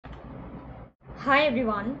Hi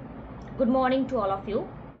everyone, good morning to all of you.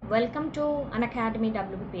 Welcome to Unacademy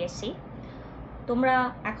WBPSC. তোমরা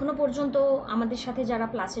এখনো পর্যন্ত আমাদের সাথে যারা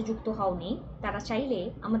ক্লাসে যুক্ত হওনি তারা চাইলে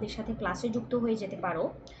আমাদের সাথে ক্লাসে যুক্ত হয়ে যেতে পারো।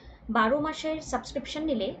 12 মাসের সাবস্ক্রিপশন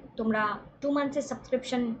নিলে তোমরা 2 মান্থসের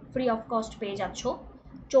সাবস্ক্রিপশন ফ্রি অফ কস্ট পেয়ে যাচ্ছ।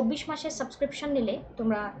 24 মাসের সাবস্ক্রিপশন নিলে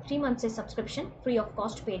তোমরা 3 মান্থসের সাবস্ক্রিপশন ফ্রি অফ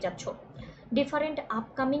কস্ট পেয়ে যাচ্ছ। ডিফারেন্ট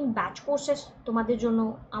আপকামিং ব্যাচ কোর্সেস তোমাদের জন্য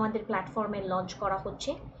আমাদের প্ল্যাটফর্মে লঞ্চ করা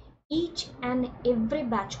হচ্ছে। ইচ অ্যান্ড এভরি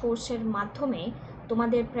ব্যাচ কোর্সের মাধ্যমে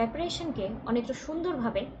তোমাদের প্রিপারেশনকে অনেকটা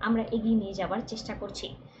সুন্দরভাবে আমরা এগিয়ে নিয়ে যাওয়ার চেষ্টা করছি।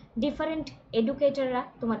 ডিফারেন্ট এডুকেটররা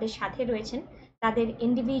তোমাদের সাথে রয়েছেন, তাদের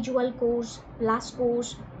ইন্ডিভিজুয়াল কোর্স প্লাস কোর্স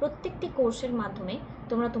প্রত্যেকটি কোর্সের মাধ্যমে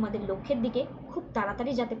তোমরা তোমাদের লক্ষ্যের দিকে খুব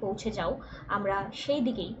তাড়াতাড়ি যাতে পৌঁছে যাও, আমরা সেই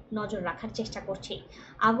দিকেই নজর রাখার চেষ্টা করছি।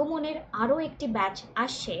 আগমনের আরও একটি ব্যাচ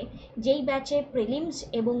আসছে, যেই ব্যাচে প্রিলিমস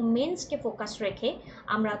এবং মেন্সকে ফোকাস রেখে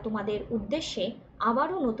আমরা তোমাদের উদ্দেশ্যে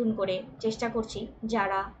আবারও নতুন করে চেষ্টা করছি।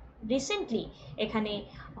 যারা রিসেন্টলি এখানে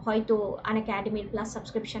হয়তো আনএকাডেমির প্লাস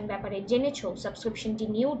সাবস্ক্রিপশন ব্যাপারে জেনেছো, সাবস্ক্রিপশনটি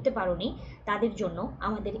নিয়ে উঠতে পারোনি, তাদের জন্য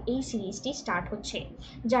আমাদের এই সিরিজটি স্টার্ট হচ্ছে।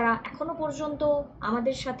 যারা এখনও পর্যন্ত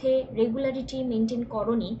আমাদের সাথে রেগুলারিটি মেনটেন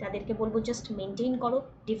করোনি তাদেরকে বলবো জাস্ট মেনটেন করো।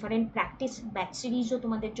 ডিফারেন্ট প্র্যাকটিস ব্যাচ সিরিজও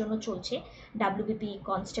তোমাদের জন্য চলছে WBP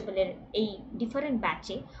কনস্টেবলের এই ডিফারেন্ট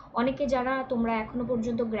ব্যাচে। অনেকে যারা তোমরা এখনও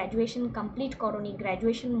পর্যন্ত গ্র্যাজুয়েশন কমপ্লিট করোনি,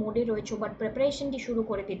 গ্র্যাজুয়েশন মোডে রয়েছো বাট প্রিপারেশনটি শুরু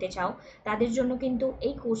করে দিতে চাও, তাদের জন্য কিন্তু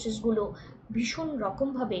এই কোর্সেসগুলো ভীষণ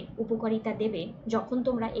রকমভাবে উপকারিতা দেবে। যখন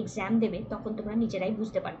তোমরা এক্সাম দেবে তখন তোমরা নিজেরাই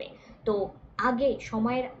বুঝতে পারবে। তো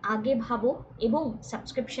সময়ের আগে ভাবো এবং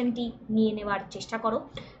সাবস্ক্রিপশনটি নিয়ে নেওয়ার চেষ্টা করো।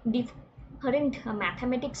 ডিফারেন্ট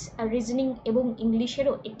ম্যাথামেটিক্স, রিজনিং এবং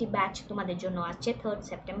ইংলিশেরও একটি ব্যাচ তোমাদের জন্য আসছে 3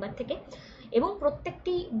 সেপ্টেম্বর থেকে, এবং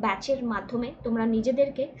প্রত্যেকটি ব্যাচের মাধ্যমে তোমরা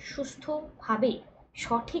নিজেদেরকে সুস্থভাবে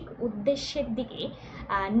সঠিক উদ্দেশ্যের দিকে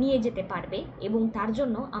নিয়ে যেতে পারবে, এবং তার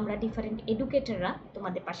জন্য আমরা ডিফারেন্ট এডুকেটররা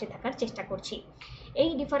তোমাদের পাশে থাকার চেষ্টা করছি। এই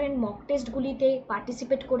ডিফারেন্ট মক টেস্টগুলিতে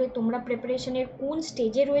পার্টিসিপেট করে তোমরা প্রিপারেশনের কোন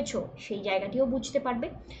স্টেজে রয়েছো সেই জায়গাটিও বুঝতে পারবে।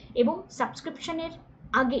 এবং সাবস্ক্রিপশনের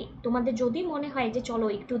আগে তোমাদের যদি মনে হয় যে চলো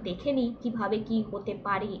একটু দেখে নিই কীভাবে কি হতে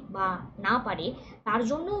পারে বা না পারে, তার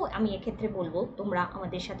জন্য আমি এক্ষেত্রে বলবো তোমরা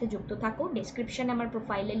আমাদের সাথে যুক্ত থাকো। ডেসক্রিপশনে আমার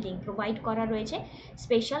প্রোফাইলের লিঙ্ক প্রোভাইড করা রয়েছে।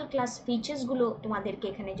 স্পেশাল ক্লাস ফিচার্সগুলো তোমাদেরকে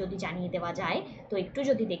এখানে যদি জানিয়ে দেওয়া যায় তো একটু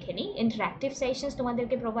যদি দেখে নিই। ইন্টারঅ্যাক্টিভ সেশনস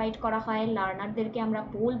তোমাদেরকে প্রোভাইড করা হয়, লার্নারদেরকে আমরা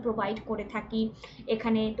পোল প্রোভাইড করে থাকি।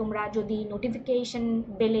 এখানে তোমরা যদি নোটিফিকেশন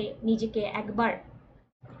বেলে নিজেকে একবার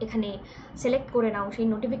এখানে সিলেক্ট করে নাও সেই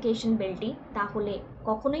নোটিফিকেশন বেলটি, তাহলে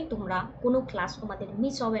কখনোই তোমরা কোনো ক্লাস তোমাদের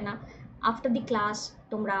মিস হবে না। আফটার দি ক্লাস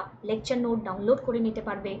তোমরা লেকচার নোট ডাউনলোড করে নিতে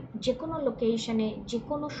পারবে। যে কোনো লোকেশনে যে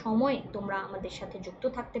কোনো সময় তোমরা আমাদের সাথে যুক্ত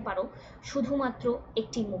থাকতে পারো। শুধুমাত্র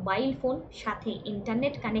একটি মোবাইল ফোন সাথে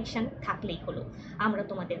ইন্টারনেট কানেকশন থাকলেই হলো, আমরা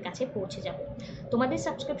তোমাদের কাছে পৌঁছে যাব। তোমাদের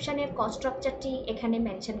সাবস্ক্রিপশনের কস্ট স্ট্রাকচারটি এখানে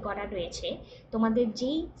মেনশন করা রয়েছে। তোমাদের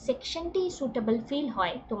যেই সেকশনটি সুটেবল ফিল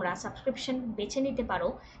হয় তোমরা সাবস্ক্রিপশন বেছে নিতে পারো।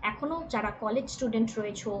 এখনও যারা কলেজ স্টুডেন্ট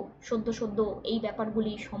রয়েছো, সদ্য এই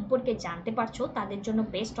ব্যাপারগুলি সম্পর্কে জানতে পারছো, তাদের জন্য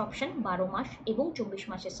বেস্ট অপশন 12 মাস এবং 24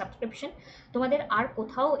 মাসের সাবস্ক্রিপশন। তোমাদের আর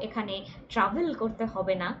কোথাও এখানে ট্রাভেল করতে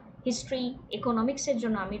হবে না। হিস্ট্রি, ইকোনমিক্সের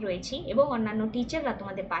জন্য আমি রয়েছি এবং অন্যান্য টিচাররা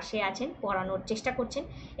তোমাদের পাশে আছেন, পড়ানোর চেষ্টা করছেন।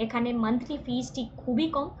 এখানে মান্থলি ফিজটি খুবই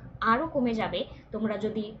কম, আরও কমে যাবে তোমরা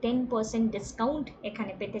যদি 10% ডিসকাউন্ট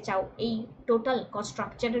এখানে পেতে চাও। এই টোটাল কস্ট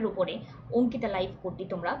স্ট্রাকচারের উপরে অঙ্কিতা লাইভ কোডটি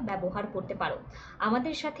তোমরা ব্যবহার করতে পারো।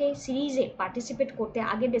 আমাদের সাথে সিরিজে পার্টিসিপেট করতে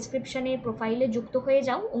আগে ডেসক্রিপশনে প্রোফাইলে যুক্ত হয়ে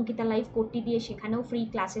যাও অঙ্কিতা লাইভ কোডটি দিয়ে, সেখানেও ফ্রি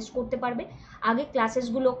ক্লাসেস করতে পারবে। আগে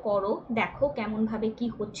ক্লাসেসগুলো করো, দেখো কেমনভাবে কি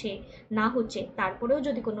হচ্ছে না হচ্ছে, তারপরেও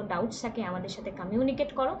যদি কোনো ডাউটস থাকে আমাদের সাথে কমিউনিকেট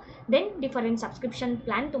করো। দেন ডিফারেন্ট সাবস্ক্রিপশন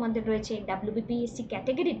প্ল্যান তোমাদের রয়েছে। WBPSC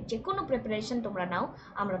ক্যাটাগরির যে কোনো প্রিপারেশন তোমরা নাও,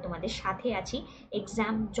 আমরা তোমাদের সাথে আছি।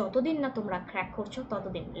 এক্সাম যতদিন না তোমরা ক্র্যাক করছো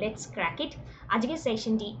ততদিন লেটস ক্র্যাক ইট। আজকের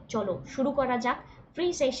সেশনটি চলো শুরু করা যাক। ফ্রি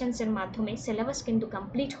সেশনসের মাধ্যমে সিলেবাস কিন্তু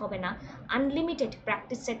কমপ্লিট হবে না। আনলিমিটেড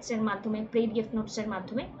প্র্যাকটিস সেটসের মাধ্যমে, পিডিএফ নোটসের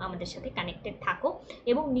মাধ্যমে আমাদের সাথে কানেক্টেড থাকো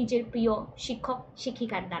এবং নিজের প্রিয় শিক্ষক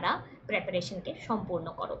শিক্ষিকার দ্বারা প্রিপারেশনকে সম্পূর্ণ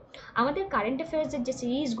করো। আমাদের কারেন্ট অ্যাফেয়ার্সের যে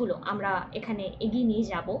সিরিজগুলো আমরা এখানে এগিয়ে নিয়ে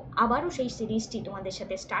যাব, আবারও সেই সিরিজটি তোমাদের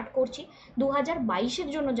সাথে স্টার্ট করছি। 2022-এর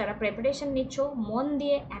জন্য যারা প্রিপারেশন নিচ্ছ, মন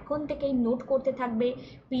দিয়ে এখন থেকেই নোট করতে থাকবে,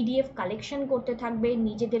 পিডিএফ কালেকশন করতে থাকবে,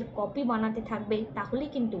 নিজেদের কপি বানাতে থাকবে,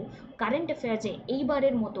 তাহলেই কিন্তু কারেন্ট অ্যাফেয়ার্সে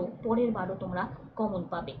এইবারের মতো পরের বারও তোমরা কমন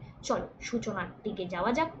পাবে। চলো সূচনার দিকে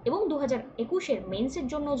যাওয়া যাক। এবং 2021-এর মেন্সের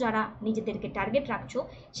জন্য যারা নিজেদেরকে টার্গেট রাখছো,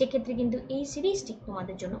 সেক্ষেত্রে কিন্তু এই সিরিজটি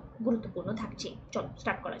তোমাদের জন্য গুরুত্বপূর্ণ থাকছে। চলো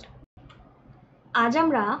স্টার্ট করা যাক। আজ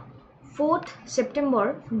আমরা 4 সেপ্টেম্বর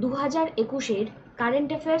 2021-এর কারেন্ট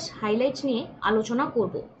অ্যাফেয়ার্স হাইলাইটস নিয়ে আলোচনা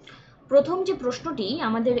করব। প্রথম যে প্রশ্নটি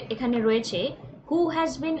আমাদের এখানে রয়েছে, who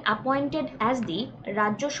has been appointed as the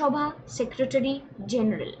Rajya Sabha Secretary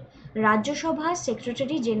General. Rajya Sabha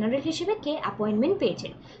secretary general হিসেবে কে অ্যাপয়েন্টমেন্ট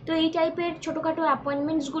পেয়েছেন। তো এই টাইপের ছোটোখাটো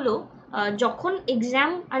অ্যাপয়েন্টমেন্টসগুলো যখন এক্সাম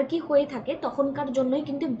আর কি হয়ে থাকে তখনকার জন্যই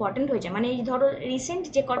কিন্তু ইম্পর্টেন্ট হয়ে যায়। মানে এই ধরো রিসেন্ট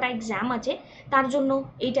যে কটা এক্সাম আছে তার জন্য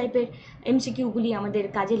এই টাইপের এমসিকিউগুলি আমাদের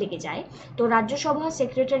কাজে লেগে যায়। তো রাজ্যসভা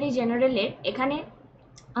সেক্রেটারি জেনারেলের এখানে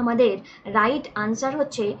আমাদের রাইট আনসার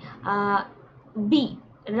হচ্ছে বি,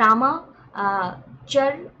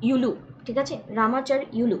 রামাচার ইউলু। ঠিক আছে, রামাচার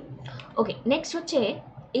ইউলু। ওকে, নেক্সট হচ্ছে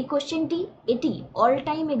এই কোশ্চেনটি, এটি অল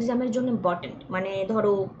টাইম এক্সামের জন্য ইম্পর্টেন্ট, মানে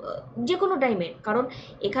ধরো যে কোনো টাইমের, কারণ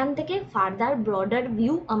এখান থেকে ফার্দার ব্রডার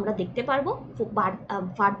ভিউ আমরা দেখতে পারবো,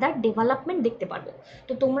 ফার্দার ডেভেলপমেন্ট দেখতে পারবো।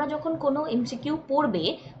 তো তোমরা যখন কোনো এমসিকিউ পড়বে,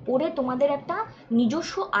 পড়ে তোমাদের একটা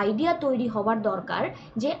নিজস্ব আইডিয়া তৈরি হওয়ার দরকার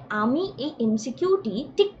যে আমি এই এমসিকিউটি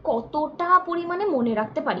ঠিক কতটা পরিমাণে মনে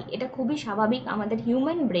রাখতে পারি। এটা খুবই স্বাভাবিক, আমাদের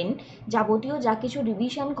হিউম্যান ব্রেন যাবতীয় যা কিছু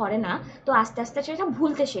রিভিশন করে না, তো আস্তে আস্তে সেটা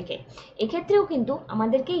ভুলতে শেখে। এক্ষেত্রেও কিন্তু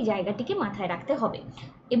আমাদেরকে এই জায়গাটিকে মাথায় রাখতে হবে।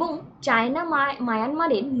 এবং চায়না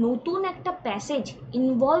মায়ানমারের নতুন একটা passage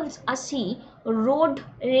involves a C road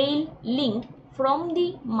rail link from the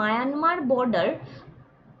Myanmar border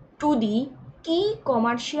to the কি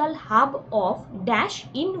commercial hub of dash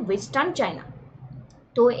in western China.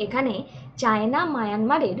 তো এখানে চায়না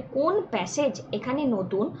মায়ানমারের কোন প্যাসেজ এখানে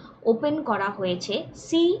নতুন ওপেন করা হয়েছে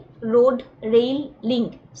C road rail link,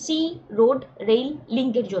 C road rail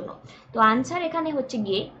লিঙ্কের জন্য? তো আনসার এখানে হচ্ছে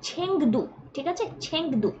গিয়ে ছেংদু। ঠিক আছে,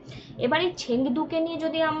 ছেংদু। এবার এই ছেংদুকে নিয়ে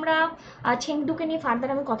যদি আমরা, ছেংদুকে নিয়ে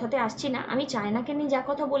ফার্দার আমি কথাতে আসছি না, আমি চায়নাকে নিয়ে যা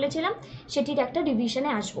কথা বলেছিলাম সেটির একটা রিভিশনে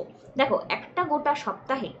আসবো। দেখো, একটা গোটা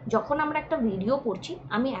সপ্তাহে যখন আমরা একটা ভিডিও পড়ছি,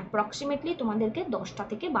 আমি অ্যাপ্রক্সিমেটলি তোমাদেরকে 10টা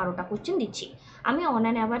থেকে 12টা কোশ্চেন দিচ্ছি। আমি অন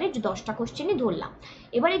অ্যান অ্যাভারেজ 10টা কোশ্চেনই ধরলাম।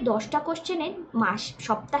 এবার এই 10টা কোশ্চেনের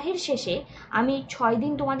সপ্তাহের শেষে আমি 6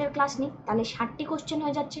 দিন তোমাদের ক্লাস নিই, তাহলে 60টি কোশ্চেন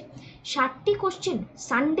হয়ে যাচ্ছে। 60টি কোশ্চেন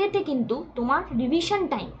সানডেতে কিন্তু তোমার রিভিশন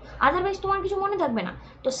টাইম, আদারওয়াইজ তোমার কিছু মনে থাকবে না।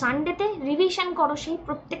 তো সানডেতে রিভিশন করো সেই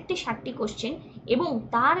প্রত্যেকটি 60টি কোশ্চেন, এবং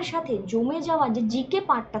তার সাথে জমে যাওয়া যে জিকে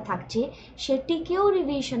পার্টটা থাকছে সেটিকেও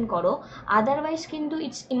রিভিশন করো, আদারওয়াইজ কিন্তু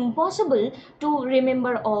it's impossible to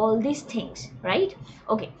remember all this things, right?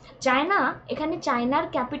 Okay, China, এখানে চায়নার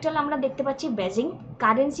ক্যাপিটাল আমরা দেখতে পাচ্ছি বেজিং,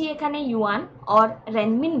 কারেন্সি এখানে yuan or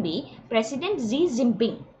রেনমিনবি, president Xi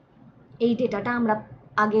Jinping. এই ডেটাটা আমরা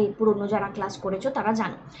আগে পুরনো যারা ক্লাস করেছো তারা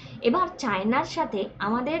জানো। এবার চায়নার সাথে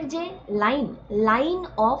আমাদের যে লাইন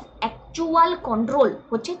অফ অ্যাকচুয়াল কন্ট্রোল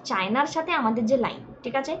হচ্ছে চায়নার সাথে আমাদের যে লাইন,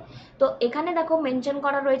 ঠিক আছে? তো এখানে দেখো মেনশন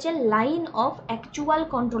করা রয়েছে লাইন অফ অ্যাকচুয়াল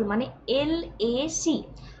কন্ট্রোল মানে LAC,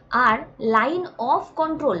 R line of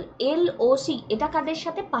control LOC, এটা কাদের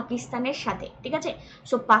সাথে? পাকিস্তানের সাথে, ঠিক আছে?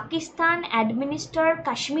 সো পাকিস্তান অ্যাডমিনিস্টার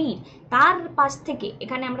কাশ্মীর, তার পাশ থেকে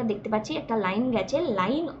এখানে আমরা দেখতে পাচ্ছি একটা লাইন গেছে,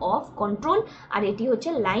 লাইন অফ কন্ট্রোল, আর এটি হচ্ছে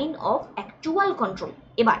লাইন অফ অ্যাকচুয়াল কন্ট্রোল।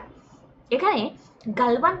 এবার এখানে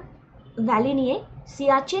গালওয়ান ভ্যালি নিয়ে,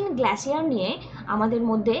 সিয়াচেন গ্লেসিয়ার নিয়ে আমাদের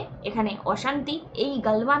মধ্যে এখানে অশান্তি। এই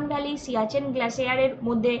গালওয়ান ভ্যালি, সিয়াচেন গ্লেসিয়ারের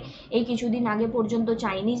মধ্যে এই কিছুদিন আগে পর্যন্ত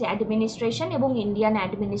চাইনিজ অ্যাডমিনিস্ট্রেশন এবং ইন্ডিয়ান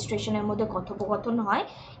অ্যাডমিনিস্ট্রেশনের মধ্যে কথোপকথন হয়,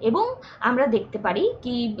 এবং আমরা দেখতে পারি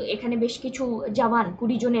কি এখানে বেশ কিছু জওয়ান,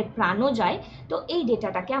 20 জনের প্রাণও যায়। তো এই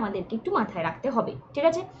ডেটাটাকে আমাদেরকে একটু মাথায় রাখতে হবে, ঠিক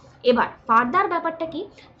আছে? এবার ফার্দার ব্যাপারটা কি?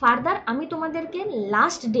 ফার্দার আমি তোমাদেরকে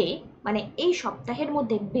লাস্ট ডে মানে এই সপ্তাহের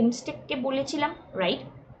মধ্যে বিমস্টেককে বলেছিলাম, রাইট?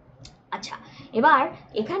 আচ্ছা, এবার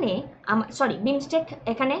এখানে বিমস্টেক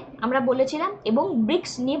এখানে আমরা বলেছিলাম এবং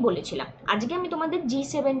ব্রিক্স নিয়ে বলেছিলাম। আজকে আমি তোমাদের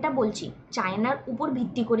G7টা বলছি চায়নার উপর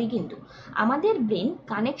ভিত্তি করেই, কিন্তু আমাদের ব্রেন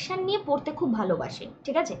কানেকশান নিয়ে পড়তে খুব ভালোবাসে,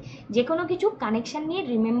 ঠিক আছে? যে কোনো কিছু কানেকশান নিয়ে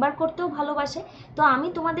রিমেম্বার করতেও ভালোবাসে। তো আমি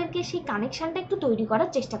তোমাদেরকে সেই কানেকশানটা একটু তৈরি করার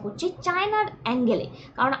চেষ্টা করছি চায়নার অ্যাঙ্গেলে।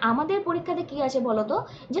 কারণ আমাদের পরীক্ষাতে কী আছে বলো তো,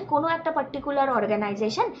 যে কোনো একটা পার্টিকুলার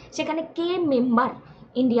অর্গানাইজেশন, সেখানে কে member,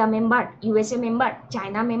 India member, USA member,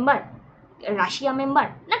 China member, Russia member,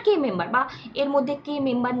 না কে মেম্বার, বা এর মধ্যে কে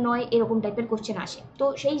মেম্বার নয়, এরকম টাইপের কোশ্চেন আসে। তো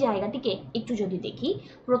সেই জায়গাটিকে একটু যদি দেখি,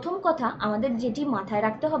 প্রথম কথা আমাদের যেটি মাথায়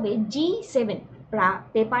রাখতে হবে, G7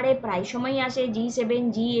 পেপারে প্রায় সময়ই আসে, G7,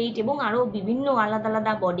 G8 এবং আরও বিভিন্ন আলাদা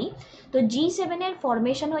আলাদা বডি। তো G7 এর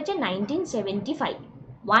ফরমেশন হয়েছে 1975,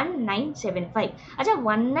 1975। আচ্ছা,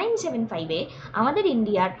 1975-এ আমাদের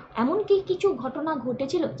ইন্ডিয়ার এমন কি কিছু ঘটনা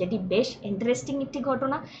ঘটেছিল যেটি বেশ ইন্টারেস্টিং একটি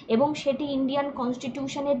ঘটনা, এবং সেটি ইন্ডিয়ান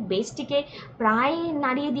কনস্টিটিউশনের বেসটিকে প্রায়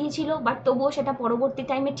নাড়িয়ে দিয়েছিল, বাট তবুও সেটা পরবর্তী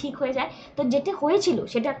টাইমে ঠিক হয়ে যায়। তো যেটা হয়েছিল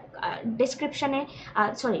সেটা ডেসক্রিপশানে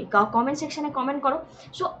কমেন্ট সেকশানে কমেন্ট করো।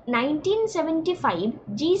 So 1975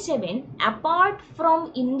 G7 apart from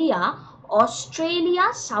India, Australia,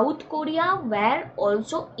 South Korea were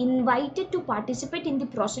also invited to participate in the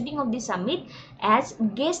proceeding of the summit as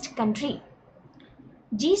guest country.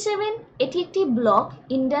 G7 এটি একটি ব্লক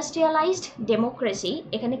ইন্ডাস্ট্রিয়ালাইজড ডেমোক্রেসি।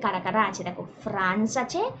 এখানে কারা কারা আছে দেখো, ফ্রান্স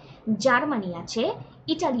আছে, জার্মানি আছে,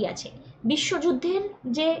 ইটালি আছে। বিশ্বযুদ্ধের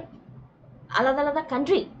যে আলাদা আলাদা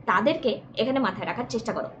কান্ট্রি তাদেরকে এখানে মাথায় রাখার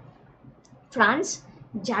চেষ্টা করো। France,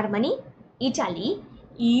 Germany, Italy,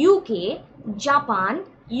 UK, Japan,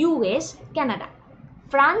 US, Canada.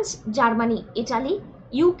 France, Germany, Italy,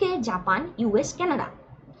 UK, Japan, US, Canada.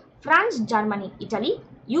 France, Germany, Italy,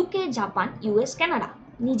 UK, Japan, US, Canada.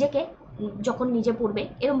 নিজেকে যখন নিজে পড়বে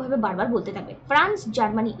এরকমভাবে বারবার বলতে থাকবে, France,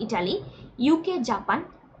 Germany, Italy, UK, Japan,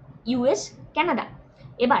 US, Canada.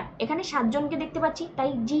 এবার এখানে 7 জনকে দেখতে পাচ্ছি, তাই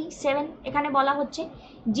G7 এখানে বলা হচ্ছে।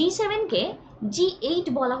 G7কে G8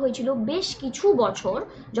 বলা হয়েছিল বেশ কিছু বছর,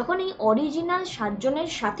 যখন এই অরিজিনাল 7 জনের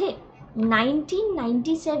সাথে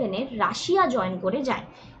 1997-এ রাশিয়া জয়েন করে যায়।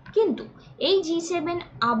 কিন্তু এই G7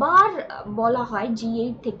 আবার বলা হয়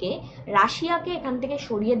G8 থেকে রাশিয়াকে এখান থেকে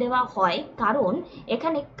সরিয়ে দেওয়া হয়, কারণ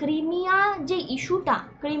এখানে ক্রিমিয়া যে ইস্যুটা,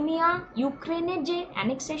 ক্রিমিয়া ইউক্রেনের যে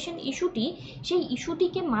অ্যানেক্সেশন ইস্যুটি, সেই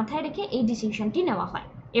ইস্যুটিকে মাথায় রেখে এই ডিসিশনটি নেওয়া হয়।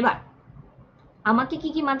 এবার আমাকে কি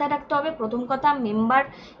কি মাথায় রাখতে হবে? প্রথম কথা, মেম্বার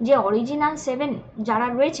যে অরিজিনাল 7 যারা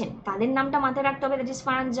রয়েছেন তাদের নামটা মাথায় রাখতে হবে, that is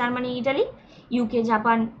France, Germany, Italy, UK,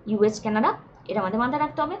 Japan, US, Canada. এটা আমাদের মাথায়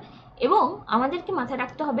রাখতে হবে। এবং আমাদেরকে মাথায়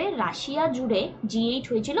রাখতে হবে রাশিয়া জুড়ে G8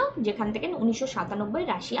 হয়েছিল, যেখান থেকে 1997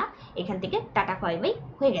 রাশিয়া এখান থেকে টাটা বাই বাই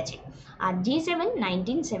হয়ে গেছে। আর G7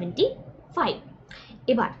 1975।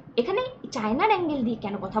 এবার এখানে চায়নার অ্যাঙ্গেল দিয়ে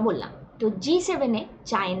কেন কথা বললাম? তো G7-এ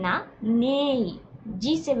চায়না নেই।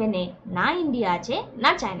 G7-এ না ইন্ডিয়া আছে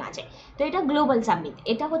না চায়না আছে। তো এটা গ্লোবাল সামিট।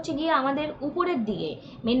 এটা হচ্ছে গিয়ে আমাদের উপরের দিকে,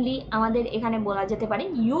 মেনলি আমাদের এখানে বলা যেতে পারে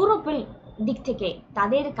ইউরোপের দিক থেকে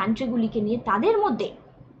তাদের কান্ট্রিগুলিকে নিয়ে তাদের মধ্যে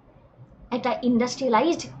একটা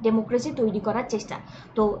ইন্ডাস্ট্রিয়ালাইজড ডেমোক্রেসি তৈরি করার চেষ্টা।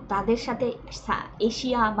 তো তাদের সাথে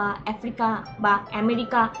এশিয়া বা আফ্রিকা বা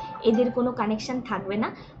আমেরিকা এদের কোনো কানেকশন থাকবে না।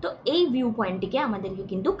 তো এই ভিউ পয়েন্টটিকে আমাদেরকে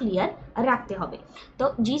কিন্তু ক্লিয়ার রাখতে হবে। তো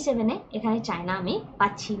G7-এ এখানে চায়না আমি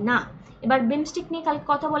পাচ্ছি না। এবার বিমস্টিক নিয়ে কালকে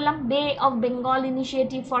কথা বললাম, বে of Bengal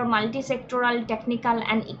initiative for multi sectoral technical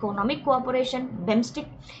and economic cooperation, বিমস্টিক।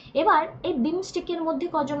 এবার এই বিমস্টিকের মধ্যে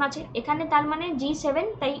কজন আছে এখানে? তার মানে G7,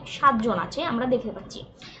 তাই 7 জন আছে আমরা দেখতে পাচ্ছি।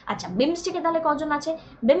 আচ্ছা, বিমস্টিকে তাহলে কজন আছে?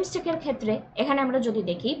 বিমস্টিকের ক্ষেত্রে এখানে আমরা যদি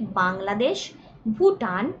দেখি, বাংলাদেশ,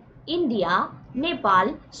 ভুটান, ইন্ডিয়া, নেপাল,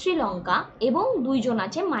 শ্রীলঙ্কা এবং 2 জন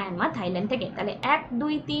আছে মায়ানমার, থাইল্যান্ড থেকে। তাহলে 1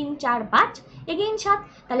 2 3 4 5 এগেইন 7।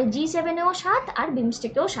 তাহলে G7-এও 7 আর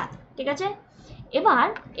বিমস্টিকেও 7। ঠিক আছে। এবার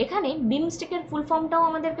এখানে বিমস্টিকের ফুল ফর্মটাও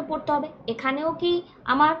আমাদেরকে পড়তে হবে। এখানেও কি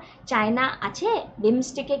আমার চায়না আছে?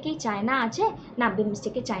 বিমস্টিকে কি চায়না আছে? না,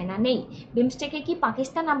 বিমস্টিকে চায়না নেই। বিমস্টিকে কি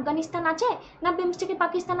পাকিস্তান, আফগানিস্তান আছে? না, বিমস্টিকে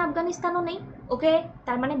পাকিস্তান, আফগানিস্তানও নেই। ওকে,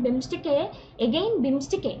 তার মানে বিমস্টিকে, এগেইন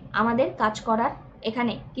বিমস্টিকে আমাদের কাজ করার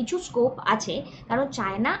এখানে কিছু স্কোপ আছে, কারণ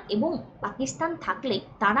চায়না এবং পাকিস্তান থাকলে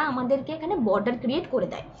তারা আমাদেরকে এখানে বর্ডার ক্রিয়েট করে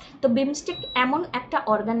দেয়। তো বিমস্টিক এমন একটা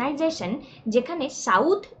অর্গানাইজেশন যেখানে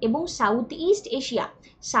সাউথ এবং সাউথ ইস্ট এশিয়া,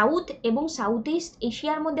 সাউথ এবং সাউথ ইস্ট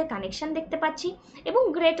এশিয়ার মধ্যে কানেকশন দেখতে পাচ্ছি, এবং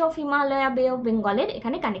গ্রেট অফ হিমালয়া, বে অফ বেঙ্গলের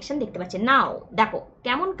এখানে কানেকশন দেখতে পাচ্ছি। নাও দেখো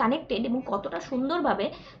কেমন কানেক্টেড এবং কতটা সুন্দরভাবে,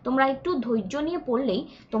 তোমরা একটু ধৈর্য নিয়ে পড়লেই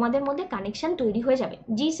তোমাদের মধ্যে কানেকশন তৈরি হয়ে যাবে।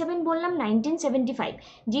 G7 বললাম 1975।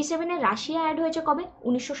 G7-এ রাশিয়া অ্যাড হয়েছে কবে?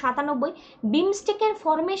 1997। বিমস্টেকের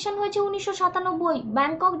ফরমেশন হয়েছে 1997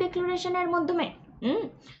 ব্যাংকক ডিক্লারেশনের মাধ্যমে।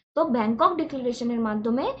 তো ব্যাংকক ডিক্লারেশনের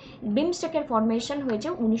মাধ্যমে বিমস্টেকের ফরমেশন হয়েছে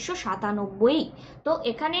 1997। তো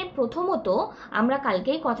এখানে প্রথমত আমরা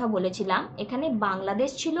কালকেই কথা বলেছিলাম, এখানে বাংলাদেশ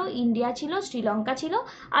ছিল, ইন্ডিয়া ছিল, শ্রীলঙ্কা ছিল,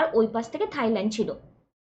 আর ওই পাশ থেকে থাইল্যান্ড ছিল।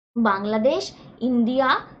 বাংলাদেশ, ইন্ডিয়া,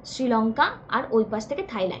 শ্রীলঙ্কা আর ওই পাশ থেকে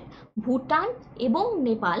থাইল্যান্ড। ভুটান এবং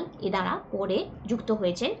নেপাল এরা পরে যুক্ত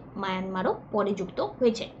হয়েছেন, মায়ানমারও পরে যুক্ত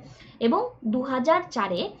হয়েছে। এবং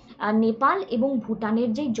 2004-এ নেপাল এবং ভুটানের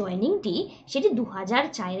যে জয়নিংটি সেটি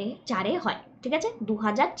 2004-এ হয়। ঠিক আছে,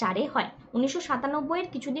 2004-এ হয়। 1997-এর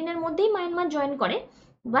কিছুদিনের মধ্যেই মায়ানমার জয়েন করে,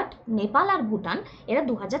 বাট নেপাল আর ভুটান এরা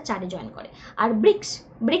 2004-এ জয়েন করে। আর ব্রিক্স,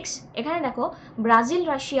 ব্রিক্স এখানে দেখো, Brazil,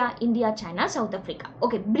 Russia, India, China, south Africa.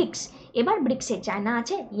 ওকে, ব্রিক্স। এবার ব্রিক্সে চায়না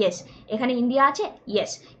আছে? ইয়েস। এখানে ইন্ডিয়া আছে?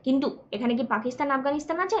 ইয়েস। কিন্তু এখানে কি পাকিস্তান,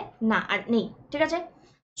 আফগানিস্তান আছে? না, আর নেই। ঠিক আছে।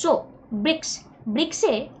 সো ব্রিক্স,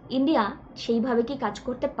 ব্রিক্সে ইন্ডিয়া সেইভাবে কি কাজ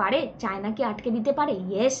করতে পারে? চায়নাকে আটকে দিতে পারে?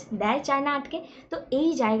 ইয়েস, দেয় চায়না আটকে। তো এই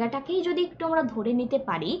জায়গাটাকেই যদি একটু আমরা ধরে নিতে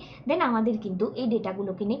পারি, দেন আমাদের কিন্তু এই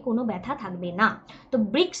ডেটাগুলোকে নিয়ে কোনো ব্যথা থাকবে না। তো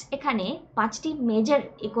ব্রিক্স এখানে 5টি মেজর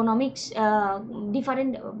ইকোনমিক্স,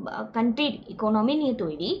 ডিফারেন্ট কান্ট্রির ইকোনমি নিয়ে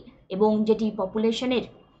তৈরি, এবং যেটি পপুলেশনের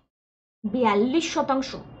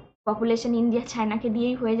 42% পপুলেশন ইন্ডিয়া চায়নাকে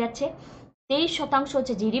দিয়েই হয়ে যাচ্ছে। 23%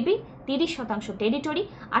 হচ্ছে GDP, 30% territory,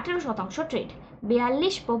 18% trade.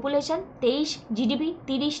 42 population, 23 GDP,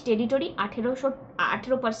 30 territory,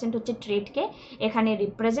 18% হচ্ছে ট্রেডকে এখানে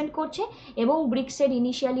রিপ্রেজেন্ট করছে। এবং ব্রিক্সের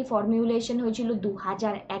ইনিশিয়ালি ফর্মুলেশন হয়েছিল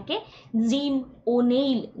 2001-এ জিম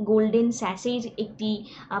ওনেইল গোল্ডেন স্যাসের একটি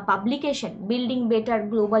publication, building better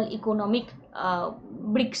global economic,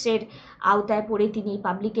 ব্রিক্সের আওতায় পড়ে তিনি এই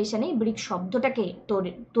পাবলিকেশনে ব্রিক্স শব্দটাকে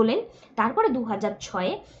তোলেন। তারপরে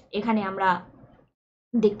 2006-এ এখানে আমরা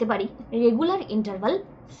দেখতে পারি রেগুলার ইন্টারভাল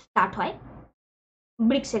স্টার্ট হয়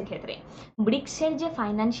ব্রিক্সের ক্ষেত্রে। ব্রিক্সের যে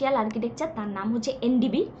ফাইন্যান্সিয়াল আর্কিটেকচার তার নাম হচ্ছে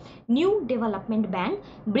NDB, new development bank,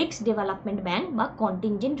 bricks development bank বা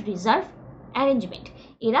কন্টিনজেন্ট রিজার্ভ অ্যারেঞ্জমেন্ট।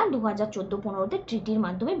 এরা 2014-15-তে ট্রিটির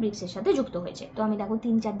মাধ্যমে ব্রিক্সের সাথে যুক্ত হয়েছে। তো আমি দেখো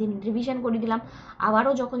 3-4 দিন রিভিশন করে দিলাম।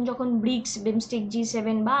 আবারও যখন ব্রিক্স, বিমস্টেক,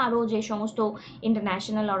 G7 বা আরও যে সমস্ত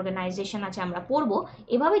ইন্টারন্যাশনাল অর্গানাইজেশন আছে আমরা পড়বো,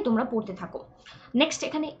 এভাবেই তোমরা পড়তে থাকো। নেক্সট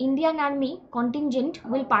এখানে Indian army contingent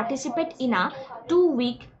will participate in a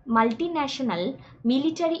 2-week multinational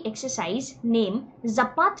military exercise named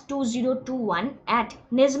Zapat 2021 at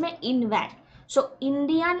Nezme in Var. So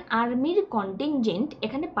Indian আর্মির কন্টিনজেন্ট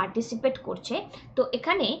এখানে পার্টিসিপেট করছে। তো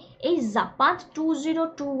এখানে এই জাপাত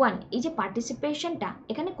 2021 এই যে পার্টিসিপেশনটা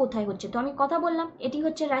এখানে কোথায় হচ্ছে, তো আমি কথা বললাম এটি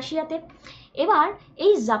হচ্ছে রাশিয়াতে। এবার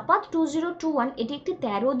এই জাপাত 2021 এটি একটি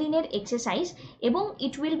 13 দিনের এক্সারসাইজ এবং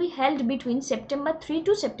it will be held between September 3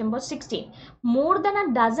 to September 16। More than a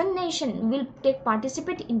doesn't nation will take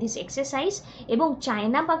participate in this exercise এবং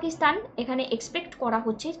চায়না, পাকিস্তান এখানে এক্সপেক্ট করা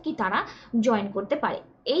হচ্ছে কি তারা জয়েন করতে পারে।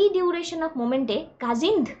 এই ডিউরেশন অফ মোমেন্টে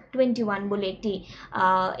কাজিন্দ 21 বলে একটি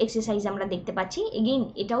এক্সারসাইজ আমরা দেখতে পাচ্ছি। এগেইন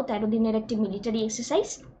এটাও 13 দিনের একটি মিলিটারি এক্সারসাইজ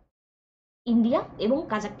ইন্ডিয়া এবং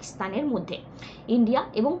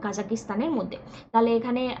কাজাকিস্তানের মধ্যে, তাহলে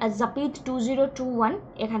এখানে জাপিত 2021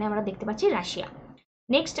 এখানে আমরা দেখতে পাচ্ছি রাশিয়া।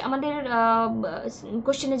 নেক্সট আমাদের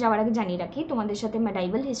কোশ্চেনে যাওয়ার আগে জানিয়ে রাখি তোমাদের সাথে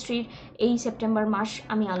মেডাইভাল হিস্ট্রির এই সেপ্টেম্বর মাস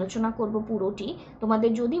আমি আলোচনা করব পুরোটি।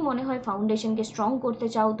 তোমাদের যদি মনে হয় ফাউন্ডেশনকে স্ট্রং করতে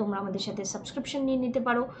চাও তোমরা আমাদের সাথে সাবস্ক্রিপশন নিয়ে নিতে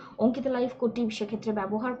পারো, অঙ্কিতা লাইভ কোডটি সেক্ষেত্রে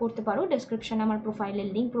ব্যবহার করতে পারো। ডেসক্রিপশনে আমার প্রোফাইলের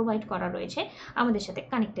লিঙ্ক প্রোভাইড করা রয়েছে, আমাদের সাথে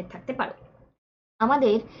কানেক্টেড থাকতে পারো।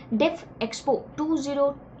 আমাদের deaf expo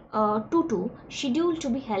 2022 schedule two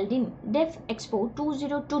be held in deaf expo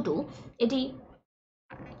 2022, এটি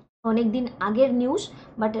অনেক দিন আগের নিউজ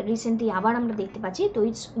বাট রিসেন্টলি আবার আমরা দেখতে পাচ্ছি। তো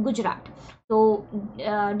ইটস গুজরাট। তো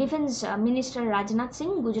defence minister Rajnath Singh,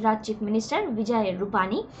 Gujarat chief minister বিজয়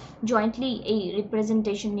রূপানি জয়েন্টলি এই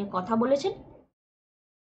রিপ্রেজেন্টেশন নিয়ে কথা বলেছেন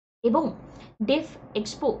এবং ডেফ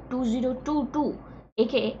এক্সপো 2022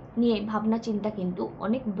 একে নিয়ে ভাবনা চিন্তা কিন্তু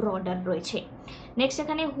অনেক ব্রডার রয়েছে। নেক্সট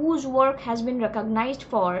এখানে whose work has been recognized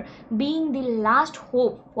for being the last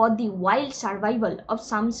hope for the wild survival of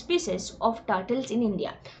some species of turtles in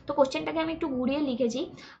India. তো কোশ্চেনটাকে আমি একটু ঘুরিয়ে লিখেছি,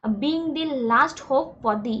 being the last hope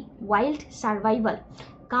for the wild survival,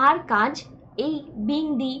 কার কাজ এই being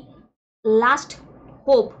the last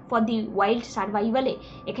hope for the wild সার্ভাইভালে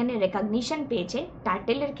এখানে recognition পেয়েছে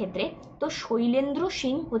টার্টেলের ক্ষেত্রে। তো শৈলেন্দ্র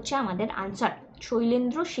সিং হচ্ছে আমাদের আনসার,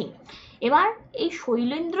 শৈলেন্দ্র সিং। এবার এই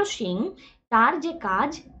শৈলেন্দ্র সিং তার যে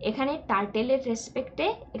কাজ এখানে টার্টেলের রেসপেক্টে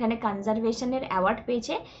এখানে কনজারভেশনের অ্যাওয়ার্ড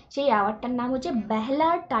পেয়েছে, সেই অ্যাওয়ার্ডটার নাম হচ্ছে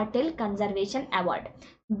বেহলার turtle conservation award,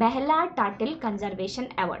 বেহলার turtle conservation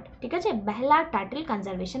award, ঠিক আছে, বেহলার টার্টেল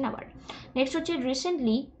কনজারভেশন অ্যাওয়ার্ড। নেক্সট হচ্ছে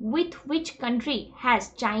recently with which country has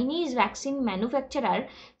Chinese vaccine manufacturer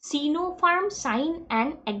Sinopharm sign an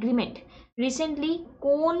agreement. Recently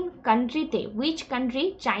কোন কান্ট্রিতে, which country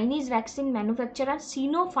Chinese vaccine manufacturer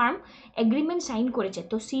Sinopharm agreement sign করেছে।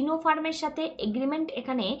 তো সিনোফার্মের সাথে agreement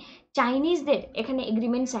এখানে চাইনিজদের এখানে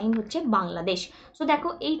এগ্রিমেন্ট সাইন হচ্ছে বাংলাদেশ। সো দেখো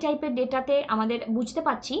এই টাইপের ডেটাতে আমাদের বুঝতে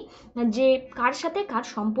পারছি যে কার সাথে কার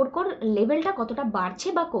সম্পর্কর লেভেলটা কতটা বাড়ছে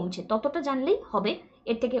বা কমছে, ততটা জানলেই হবে,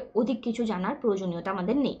 এর থেকে অধিক কিছু জানার প্রয়োজনীয়তা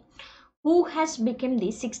আমাদের নেই। Who has became the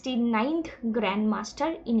 69th grand master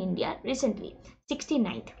in India recently,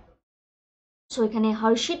 69th। So এখানে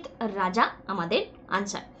হর্ষিত রাজা আমাদের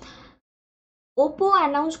আনসার। ওপো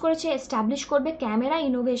অ্যানাউন্স করেছে এস্টাবলিশ করবে ক্যামেরা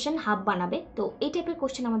ইনোভেশন হাব বানাবে। তো এই টাইপের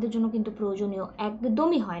কোশ্চেন আমাদের জন্য কিন্তু প্রয়োজনীয়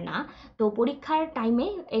একদমই হয় না। তো পরীক্ষার টাইমে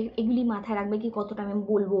এগুলি মাথায় রাখবে কি কতটা আমি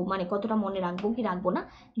বলবো, মানে কতটা মনে রাখবো কি রাখবো না,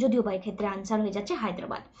 যদিও বা এক্ষেত্রে আনসার হয়ে যাচ্ছে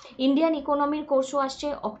হায়দ্রাবাদ। ইন্ডিয়ান ইকোনমির কোর্সও আসছে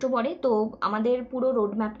অক্টোবরে। তো আমাদের পুরো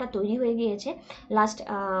রোডম্যাপটা তৈরি হয়ে গিয়েছে। লাস্ট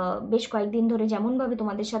বেশ কয়েকদিন ধরে যেমনভাবে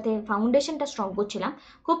তোমাদের সাথে ফাউন্ডেশনটা স্ট্রং করছিলাম,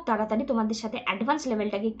 খুব তাড়াতাড়ি তোমাদের সাথে অ্যাডভান্স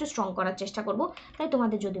লেভেলটাকে একটু স্ট্রং করার চেষ্টা করব। তাই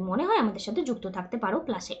তোমাদের যদি মনে হয় আমাদের সাথে যুক্ত থাকতে পারো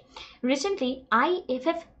ক্লাসে। রিসেন্টলি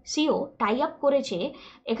IFFCO টাই আপ করেছে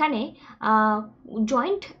এখানে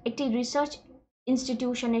জয়েন্ট একটি রিসার্চ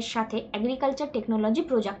ইনস্টিটিউশনের সাথে এগ্রিকালচার টেকনোলজি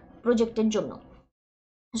প্রজেক্টের জন্য।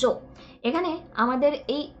 সো এখানে আমাদের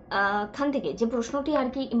এই খান থেকে যে প্রশ্নটি আর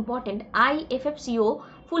কি ইম্পর্টেন্ট, IFFCO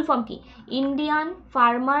ফুল ফর্ম কি? Indian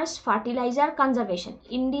farmers fertiliser conservation,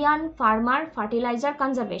 Indian farmer fertiliser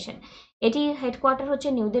conservation. এটির হেডকোয়ার্টার হচ্ছে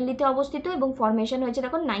নিউ দিল্লিতে অবস্থিত এবং ফরমেশন হয়েছে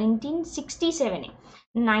দেখো 1967-এ।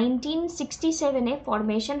 1967-এ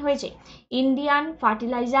ফরমেশন হয়েছে Indian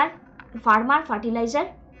farmer fertiliser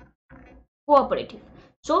cooperative.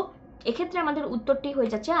 So এক্ষেত্রে আমাদের উত্তরটি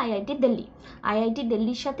হয়ে যাচ্ছে IIT দিল্লি। IIT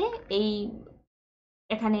দিল্লির সাথে এই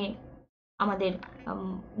এখানে আমাদের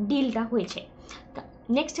ডিলটা হয়েছে।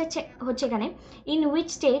 নেক্সট হচ্ছে এখানে, in which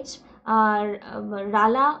states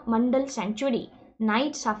রালা Mondal sanctuary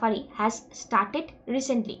night safari has started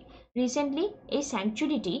recently. Recently এই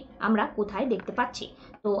স্যাংচুরিটি আমরা কোথায় দেখতে পাচ্ছি?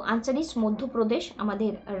 তো আনসার ইস মধ্যপ্রদেশ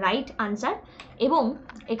আমাদের রাইট আনসার। এবং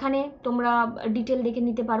এখানে তোমরা ডিটেল দেখে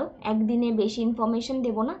নিতে পারো, একদিনে বেশি ইনফরমেশন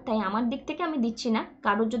দেবো না, তাই আমার দিক থেকে আমি দিচ্ছি না।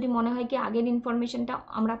 কারোর যদি মনে হয় কি আগের ইনফরমেশনটা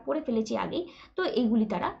আমরা পড়ে ফেলেছি আগেই, তো এইগুলি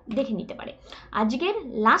তারা দেখে নিতে পারে। আজকের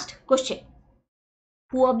last question,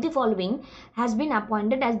 who of the following has been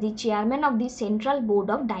appointed as the chairman of the Central Board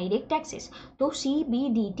of Direct Taxes? তো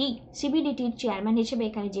সিবিডিটির চেয়ারম্যান হিসেবে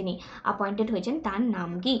এখানে যিনি অ্যাপয়েন্টেড হয়েছেন তার নাম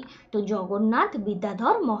কি? তো জগন্নাথ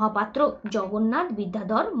বিদ্যাধর মহাপাত্র। জগন্নাথ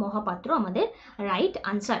বিদ্যাধর মহাপাত্র আমাদের রাইট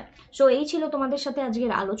আনসার। সো এই ছিল তোমাদের সাথে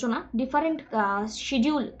আজকের আলোচনা। ডিফারেন্ট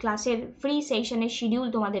শিডিউল, ক্লাসের ফ্রি সেশনের শিডিউল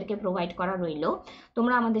তোমাদেরকে প্রোভাইড করা রইল।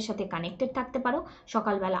 তোমরা আমাদের সাথে কানেক্টেড থাকতে পারো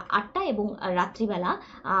সকালবেলা 8টা এবং রাত্রিবেলা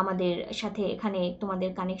আমাদের সাথে এখানে তোমাদের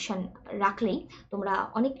কানেকশন রাখলেই তোমরা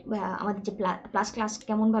অনেক আমাদের যে ক্লাস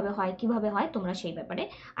কেমনভাবে হয়, কিভাবে হয়, তোমরা সেই ব্যাপারে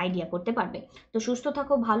আইডিয়া করতে পারবে। তো সুস্থ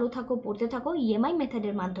থাকো, ভালো থাকো, পড়তে থাকো। EMI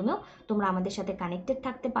মেথডের মাধ্যমেও তোমরা আমাদের সাথে কানেক্টেড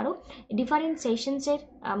থাকতে পারো। ডিফারেন্ট সেশনসের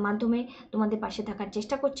মাধ্যমে তোমাদের পাশে থাকার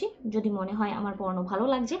চেষ্টা করছি। যদি মনে হয় আমার পড়ানো ভালো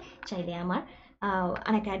লাগছে, চাইলে আমার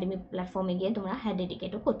আনএকাডেমি প্ল্যাটফর্মে গিয়ে তোমরা হেড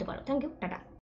এডুকেটও করতে পারো। Thank you, tata.